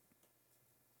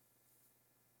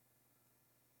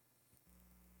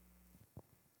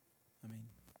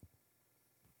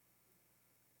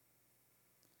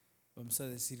 vamos a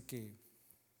decir que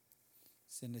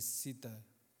se necesita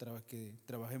que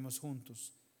trabajemos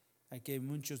juntos. Aquí hay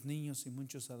muchos niños y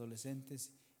muchos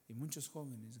adolescentes y muchos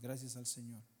jóvenes, gracias al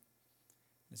Señor.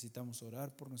 Necesitamos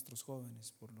orar por nuestros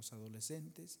jóvenes, por los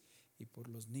adolescentes y por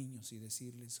los niños y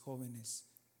decirles: jóvenes,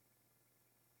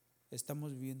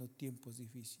 estamos viviendo tiempos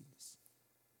difíciles,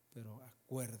 pero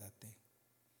acuérdate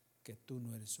que tú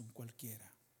no eres un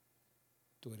cualquiera.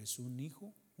 Tú eres un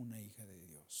hijo, una hija de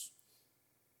Dios.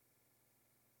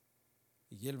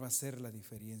 Y Él va a hacer la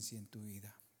diferencia en tu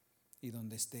vida y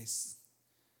donde estés.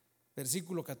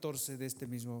 Versículo 14 de este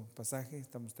mismo pasaje,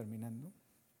 estamos terminando.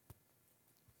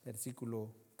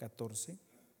 Versículo 14.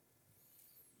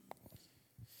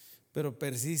 Pero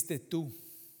persiste tú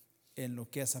en lo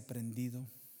que has aprendido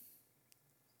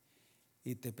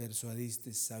y te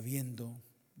persuadiste sabiendo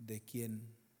de quién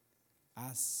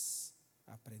has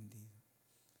aprendido.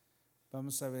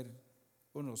 Vamos a ver,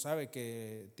 uno sabe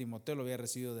que Timoteo lo había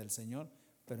recibido del Señor,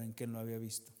 pero ¿en quién lo había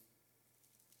visto?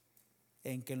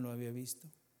 ¿En quién lo había visto?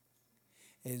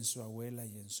 En su abuela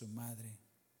y en su madre.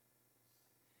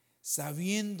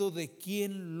 Sabiendo de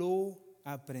quién lo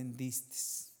aprendiste.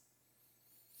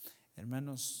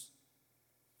 Hermanos,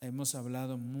 hemos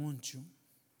hablado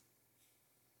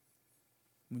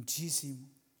muchísimo,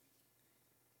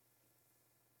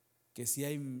 que si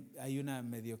hay una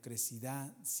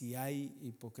mediocridad, si hay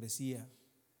hipocresía,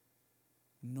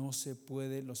 no se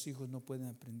puede, los hijos no pueden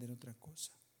aprender otra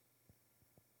cosa.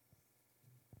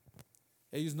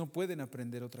 Ellos no pueden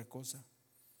aprender otra cosa.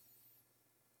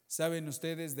 ¿Saben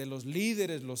ustedes de los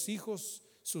líderes, los hijos,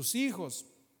 sus hijos?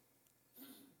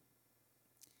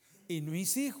 Y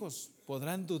mis hijos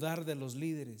podrán dudar de los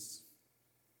líderes,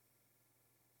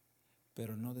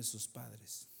 pero no de sus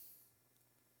padres,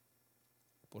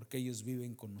 porque ellos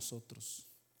viven con nosotros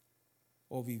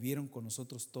o vivieron con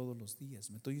nosotros todos los días.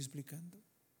 ¿Me estoy explicando?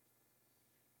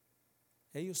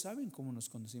 Ellos saben cómo nos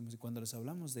conocimos, y cuando les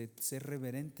hablamos de ser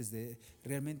reverentes, de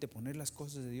realmente poner las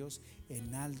cosas de Dios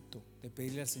en alto, de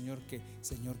pedirle al Señor que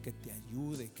te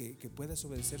ayude, que puedas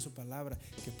obedecer su palabra,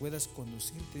 que puedas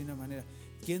conducirte de una manera.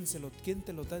 ¿Quién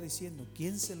te lo está diciendo?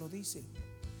 ¿Quién se lo dice?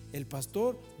 ¿El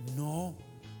pastor? No.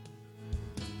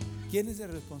 ¿Quién es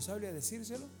el responsable de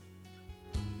decírselo?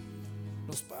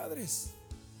 Los padres.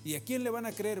 ¿Y a quién le van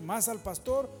a creer más, al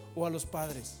pastor o a los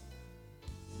padres?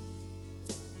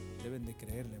 Deben de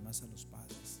creerle más a los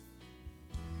padres,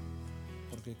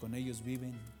 porque con ellos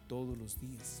viven todos los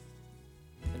días.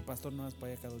 El pastor no es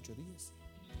para allá cada 8 días,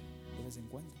 de vez en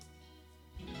cuando.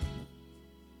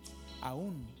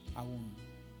 Aún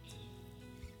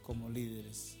como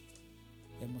líderes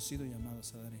hemos sido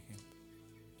llamados a dar ejemplo.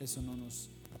 Eso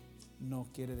no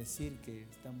quiere decir que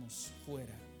estamos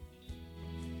fuera,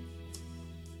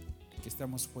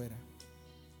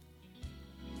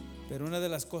 Pero una de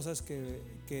las cosas que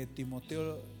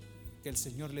el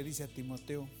Señor le dice a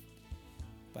Timoteo,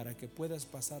 para que puedas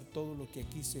pasar todo lo que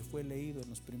aquí se fue leído en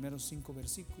los primeros 5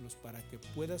 versículos, para que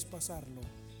puedas pasarlo,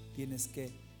 tienes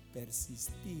que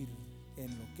persistir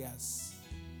en lo que has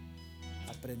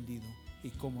aprendido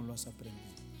y cómo lo has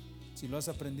aprendido. Si lo has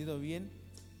aprendido bien,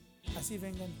 así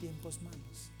vengan tiempos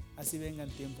malos, así vengan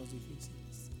tiempos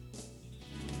difíciles.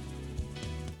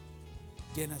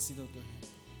 ¿Quién ha sido tu ejemplo?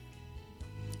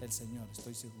 El Señor,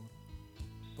 estoy seguro,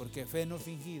 porque fe no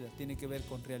fingida tiene que ver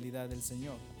con realidad del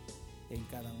Señor en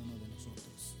cada uno de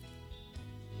nosotros.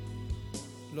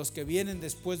 Los que vienen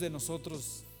después de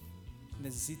nosotros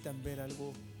necesitan ver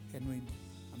algo genuino.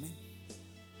 Amén.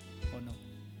 ¿O no?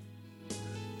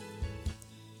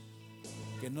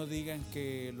 Que no digan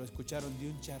que lo escucharon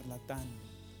de un charlatán,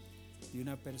 de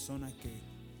una persona que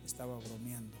estaba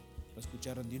bromeando. Lo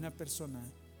escucharon de una persona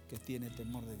que tiene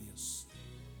temor de Dios,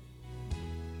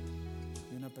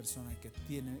 de una persona que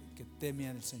teme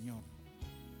al Señor.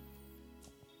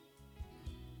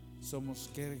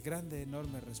 Qué grande,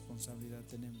 enorme responsabilidad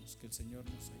tenemos, que el Señor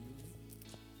nos ayude.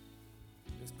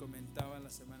 Les comentaba la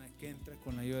semana que entra,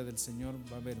 con la ayuda del Señor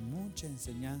va a haber mucha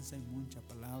enseñanza y mucha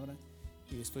palabra,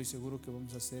 y estoy seguro que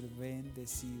vamos a ser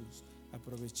bendecidos.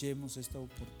 Aprovechemos esta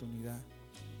oportunidad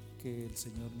que el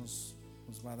Señor nos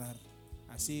va a dar.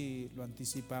 Así lo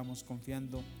anticipamos,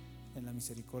 confiando en la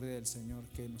misericordia del Señor,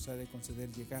 que nos ha de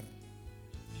conceder llegar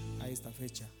a esta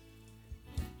fecha,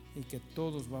 y que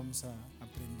todos vamos a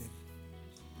aprender.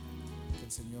 Que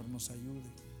el Señor nos ayude,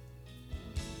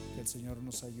 que el Señor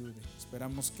nos ayude.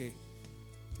 Esperamos que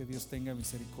Dios tenga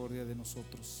misericordia de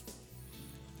nosotros.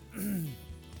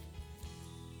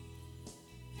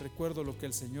 Recuerdo lo que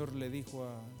el Señor le dijo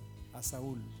a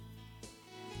Saúl: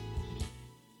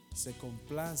 se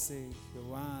complace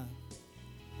Jehová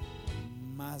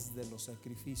más de los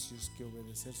sacrificios que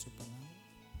obedecer su palabra.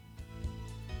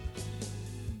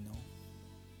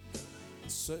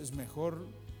 es mejor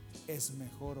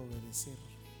obedecer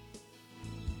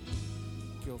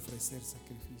que ofrecer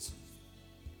sacrificios.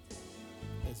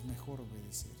 Es mejor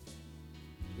obedecer.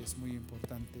 Es muy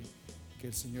importante que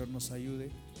el Señor nos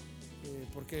ayude,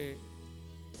 porque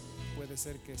puede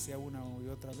ser que sea una y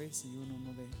otra vez y uno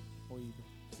no dé oído,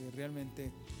 que realmente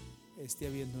esté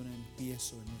habiendo un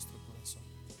empiezo en nuestro corazón.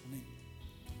 Amén.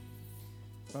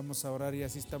 Vamos a orar y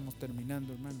así estamos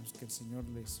terminando, hermanos. Que el Señor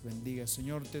les bendiga.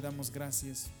 Señor, te damos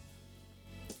gracias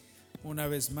una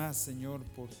vez más, Señor,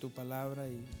 por tu palabra,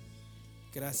 y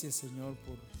gracias, Señor,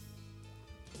 por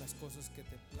las cosas que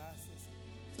te places.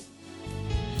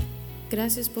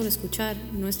 Gracias por escuchar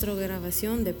nuestra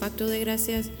grabación de Pacto de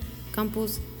Gracias,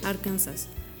 Campus, Arkansas.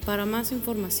 Para más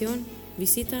información,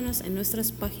 visítanos en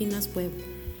nuestras páginas web,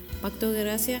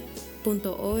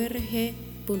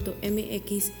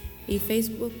 pactodegracia.org.mx y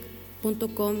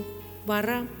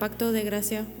facebook.com/Pacto de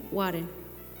Gracia Warren.